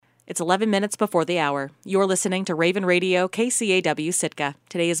It's 11 minutes before the hour. You're listening to Raven Radio, KCAW Sitka.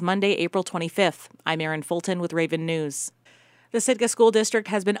 Today is Monday, April 25th. I'm Erin Fulton with Raven News. The Sitka School District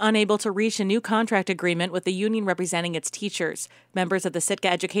has been unable to reach a new contract agreement with the union representing its teachers. Members of the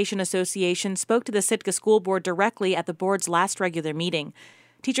Sitka Education Association spoke to the Sitka School Board directly at the board's last regular meeting.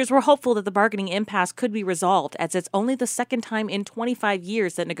 Teachers were hopeful that the bargaining impasse could be resolved, as it's only the second time in 25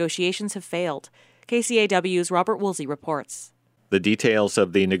 years that negotiations have failed. KCAW's Robert Woolsey reports. The details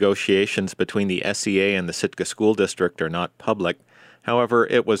of the negotiations between the SEA and the Sitka School District are not public. However,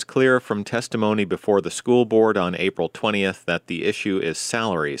 it was clear from testimony before the school board on April 20th that the issue is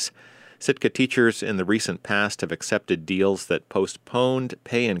salaries. Sitka teachers in the recent past have accepted deals that postponed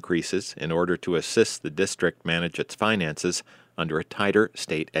pay increases in order to assist the district manage its finances under a tighter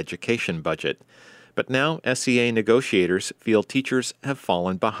state education budget. But now SEA negotiators feel teachers have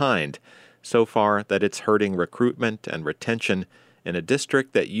fallen behind, so far that it's hurting recruitment and retention in a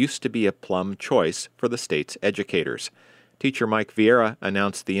district that used to be a plum choice for the state's educators. Teacher Mike Vieira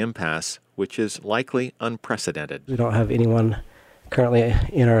announced the impasse, which is likely unprecedented. We don't have anyone currently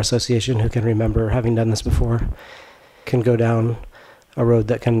in our association who can remember having done this before, can go down a road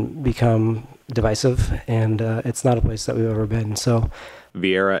that can become divisive, and it's not a place that we've ever been. So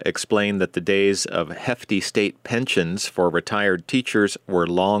Vieira explained that the days of hefty state pensions for retired teachers were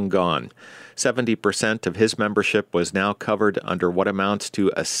long gone. 70% of his membership was now covered under what amounts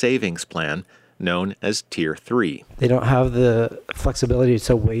to a savings plan known as Tier 3. They don't have the flexibility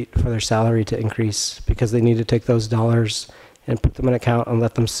to wait for their salary to increase because they need to take those dollars and put them in an account and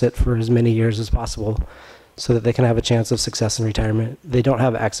let them sit for as many years as possible so that they can have a chance of success in retirement. They don't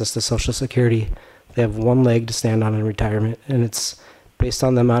have access to Social Security. They have one leg to stand on in retirement, and it's based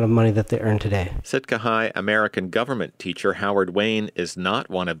on the amount of money that they earn today. Sitka High American government teacher Howard Wayne is not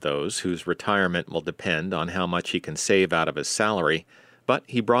one of those whose retirement will depend on how much he can save out of his salary, but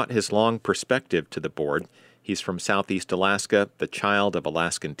he brought his long perspective to the board. He's from Southeast Alaska, the child of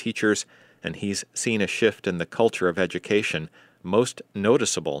Alaskan teachers, and he's seen a shift in the culture of education, most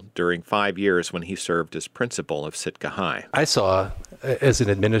noticeable during 5 years when he served as principal of Sitka High. I saw, as an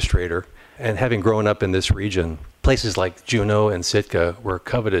administrator, and having grown up in this region, places like Juneau and Sitka were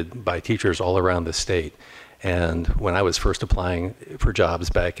coveted by teachers all around the state. And when I was first applying for jobs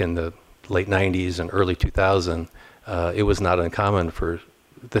back in the late 90s and early 2000, it was not uncommon for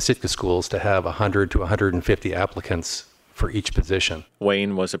the Sitka schools to have 100 to 150 applicants for each position.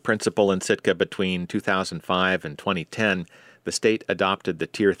 Wayne was a principal in Sitka between 2005 and 2010. The state adopted the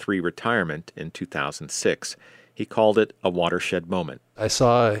Tier 3 retirement in 2006. He called it a watershed moment. I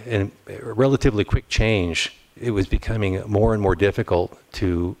saw in a relatively quick change. It was becoming more and more difficult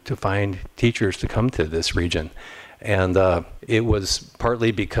to find teachers to come to this region. And it was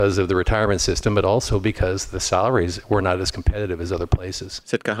partly because of the retirement system, but also because the salaries were not as competitive as other places.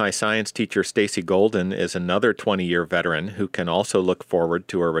 Sitka High science teacher Stacy Golden is another 20-year veteran who can also look forward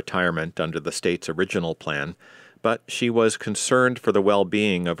to her retirement under the state's original plan. But she was concerned for the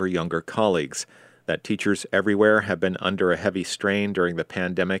well-being of her younger colleagues. That teachers everywhere have been under a heavy strain during the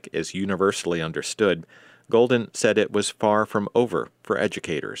pandemic is universally understood. Golden said it was far from over for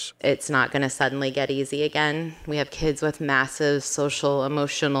educators. It's not going to suddenly get easy again. We have kids with massive social,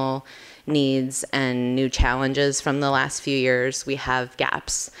 emotional needs and new challenges from the last few years. We have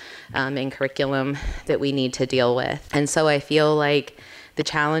gaps in curriculum that we need to deal with. And so I feel like the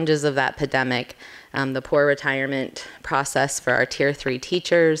challenges of that pandemic, the poor retirement process for our Tier 3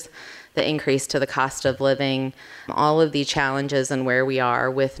 teachers, the increase to the cost of living, all of the challenges and where we are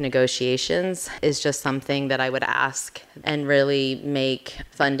with negotiations is just something that I would ask and really make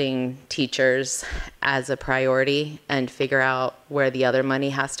funding teachers as a priority and figure out where the other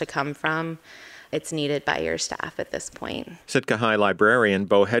money has to come from. It's needed by your staff at this point. Sitka High librarian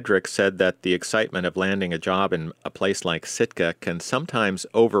Bo Hedrick said that the excitement of landing a job in a place like Sitka can sometimes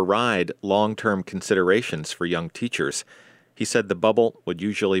override long-term considerations for young teachers. He said the bubble would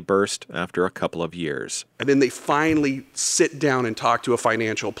usually burst after a couple of years. And then they finally sit down and talk to a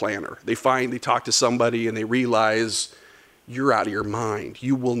financial planner. They talk to somebody and they realize you're out of your mind.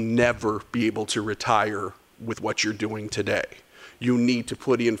 You will never be able to retire with what you're doing today. You need to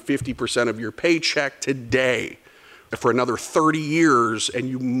put in 50% of your paycheck today for another 30 years, and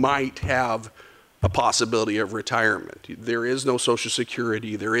you might have a possibility of retirement. There is no Social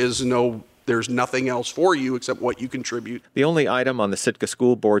Security. There's nothing else for you except what you contribute. The only item on the Sitka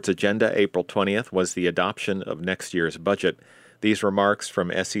School Board's agenda April 20th was the adoption of next year's budget. These remarks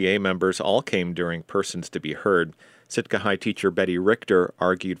from SEA members all came during Persons to be Heard. Sitka High teacher Betty Richter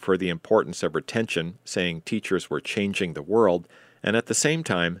argued for the importance of retention, saying teachers were changing the world, and at the same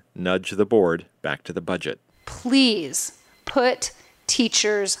time nudge the board back to the budget. Please put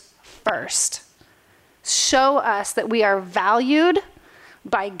teachers first. Show us that we are valued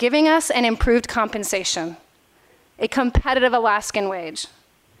by giving us an improved compensation, a competitive Alaskan wage.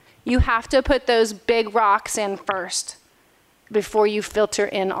 You have to put those big rocks in first before you filter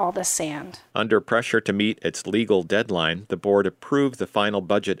in all the sand. Under pressure to meet its legal deadline, the board approved the final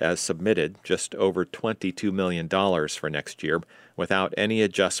budget as submitted, just over $22 million for next year, without any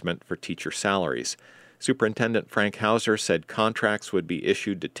adjustment for teacher salaries. Superintendent Frank Hauser said contracts would be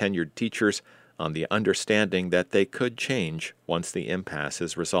issued to tenured teachers on the understanding that they could change once the impasse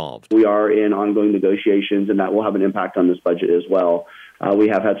is resolved. We are in ongoing negotiations, and that will have an impact on this budget as well. We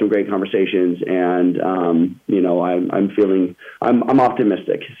have had some great conversations, and I'm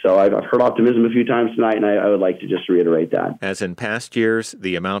optimistic. So I've heard optimism a few times tonight, and I would like to just reiterate that. As in past years,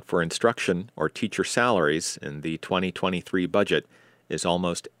 the amount for instruction or teacher salaries in the 2023 budget is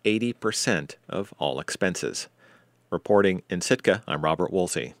almost 80% of all expenses. Reporting in Sitka, I'm Robert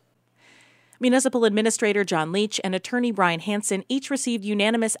Woolsey. Municipal Administrator John Leach and Attorney Brian Hansen each received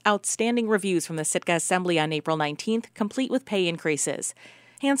unanimous outstanding reviews from the Sitka Assembly on April 19th, complete with pay increases.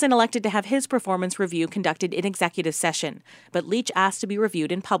 Hansen elected to have his performance review conducted in executive session, but Leach asked to be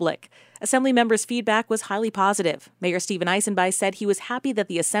reviewed in public. Assembly members' feedback was highly positive. Mayor Stephen Eisenbeis said he was happy that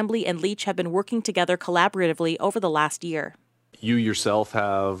the Assembly and Leach have been working together collaboratively over the last year. You yourself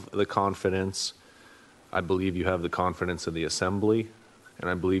have the confidence. I believe you have the confidence of the Assembly. And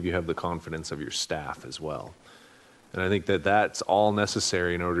I believe you have the confidence of your staff as well. And I think that that's all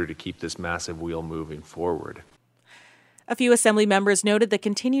necessary in order to keep this massive wheel moving forward. A few Assembly members noted the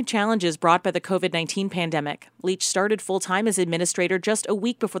continued challenges brought by the COVID-19 pandemic. Leach started full-time as administrator just a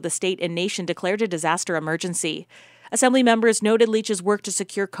week before the state and nation declared a disaster emergency. Assembly members noted Leach's work to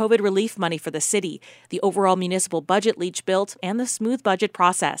secure COVID relief money for the city, the overall municipal budget Leach built, and the smooth budget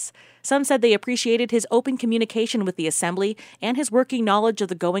process. Some said they appreciated his open communication with the Assembly and his working knowledge of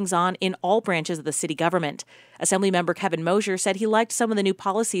the goings-on in all branches of the city government. Assembly member Kevin Mosier said he liked some of the new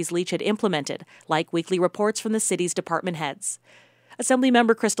policies Leach had implemented, like weekly reports from the city's department heads. Assembly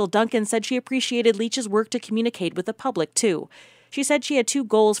member Crystal Duncan said she appreciated Leach's work to communicate with the public, too. She said she had two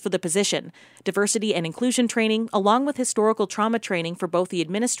goals for the position: diversity and inclusion training, along with historical trauma training for both the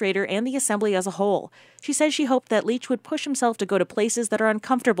administrator and the Assembly as a whole. She says she hoped that Leach would push himself to go to places that are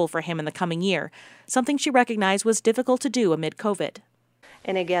uncomfortable for him in the coming year, something she recognized was difficult to do amid COVID.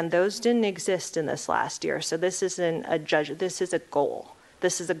 And again, those didn't exist in this last year, so this isn't a judge. This is a goal.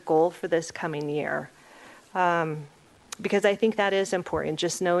 This is a goal for this coming year. Because I think that is important,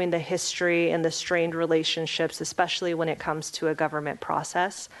 just knowing the history and the strained relationships, especially when it comes to a government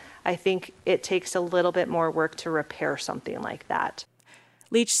process. I think it takes a little bit more work to repair something like that.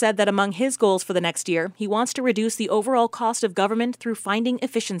 Leach said that among his goals for the next year, he wants to reduce the overall cost of government through finding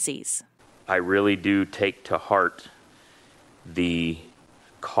efficiencies. I really do take to heart the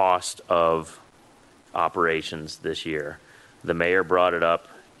cost of operations this year. The mayor brought it up.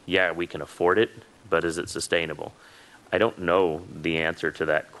 Yeah, we can afford it, but is it sustainable? I don't know the answer to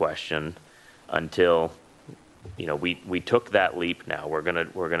that question until, we took that leap now. We're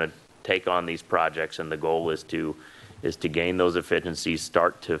gonna take on these projects, and the goal is to gain those efficiencies,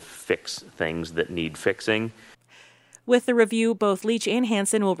 start to fix things that need fixing. With the review, both Leach and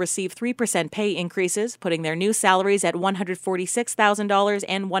Hansen will receive 3% pay increases, putting their new salaries at $146,000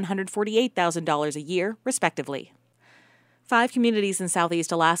 and $148,000 a year, respectively. 5 communities in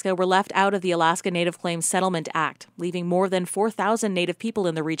southeast Alaska were left out of the Alaska Native Claims Settlement Act, leaving more than 4,000 Native people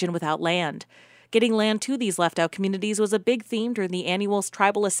in the region without land. Getting land to these left-out communities was a big theme during the annual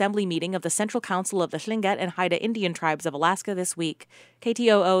Tribal Assembly meeting of the Central Council of the Tlingit and Haida Indian Tribes of Alaska this week.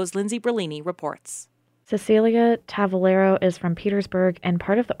 KTOO's Lindsay Berlini reports. Cecilia Tavalero is from Petersburg and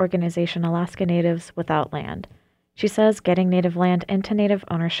part of the organization Alaska Natives Without Land. She says getting Native land into Native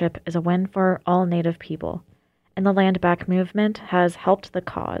ownership is a win for all Native people, and the Land Back movement has helped the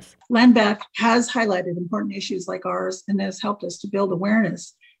cause. Land Back has highlighted important issues like ours and has helped us to build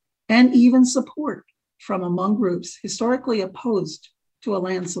awareness and even support from among groups historically opposed to a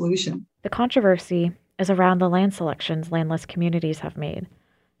land solution. The controversy is around the land selections landless communities have made.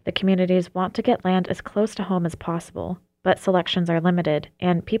 The communities want to get land as close to home as possible, but selections are limited,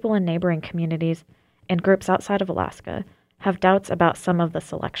 and people in neighboring communities and groups outside of Alaska have doubts about some of the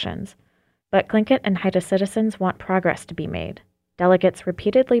selections. But Tlingit and Haida citizens want progress to be made. Delegates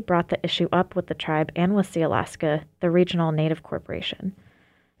repeatedly brought the issue up with the tribe and with Sealaska, the regional Native corporation.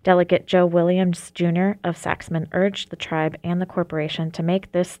 Delegate Joe Williams, Jr. of Saxman urged the tribe and the corporation to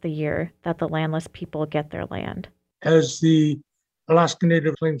make this the year that the landless people get their land. As the Alaska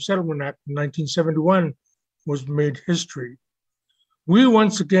Native Claims Settlement Act in 1971 was made history, we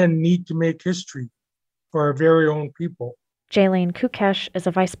once again need to make history for our very own people. Jaylene Kukesh is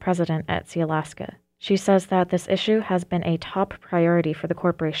a vice president at Sealaska. She says that this issue has been a top priority for the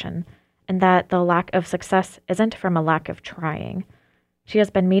corporation and that the lack of success isn't from a lack of trying. She has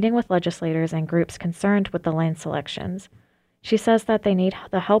been meeting with legislators and groups concerned with the land selections. She says that they need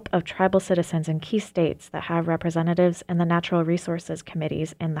the help of tribal citizens in key states that have representatives in the Natural Resources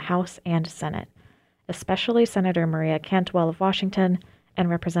Committees in the House and Senate, especially Senator Maria Cantwell of Washington and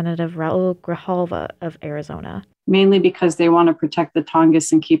Representative Raul Grijalva of Arizona. Mainly because they want to protect the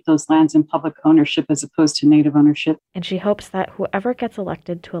Tongass and keep those lands in public ownership as opposed to native ownership. And she hopes that whoever gets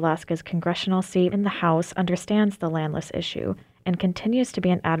elected to Alaska's congressional seat in the House understands the landless issue and continues to be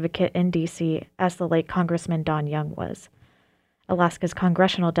an advocate in D.C. as the late Congressman Don Young was. Alaska's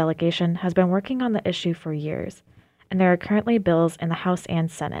congressional delegation has been working on the issue for years, and there are currently bills in the House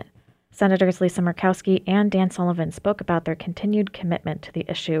and Senate. Senators Lisa Murkowski and Dan Sullivan spoke about their continued commitment to the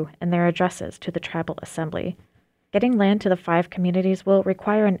issue in their addresses to the Tribal Assembly. Getting land to the 5 communities will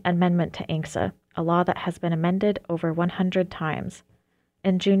require an amendment to ANCSA, a law that has been amended over 100 times.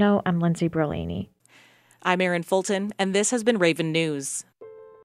 In Juneau, I'm Lindsay Brolini. I'm Erin Fulton, and this has been Raven News.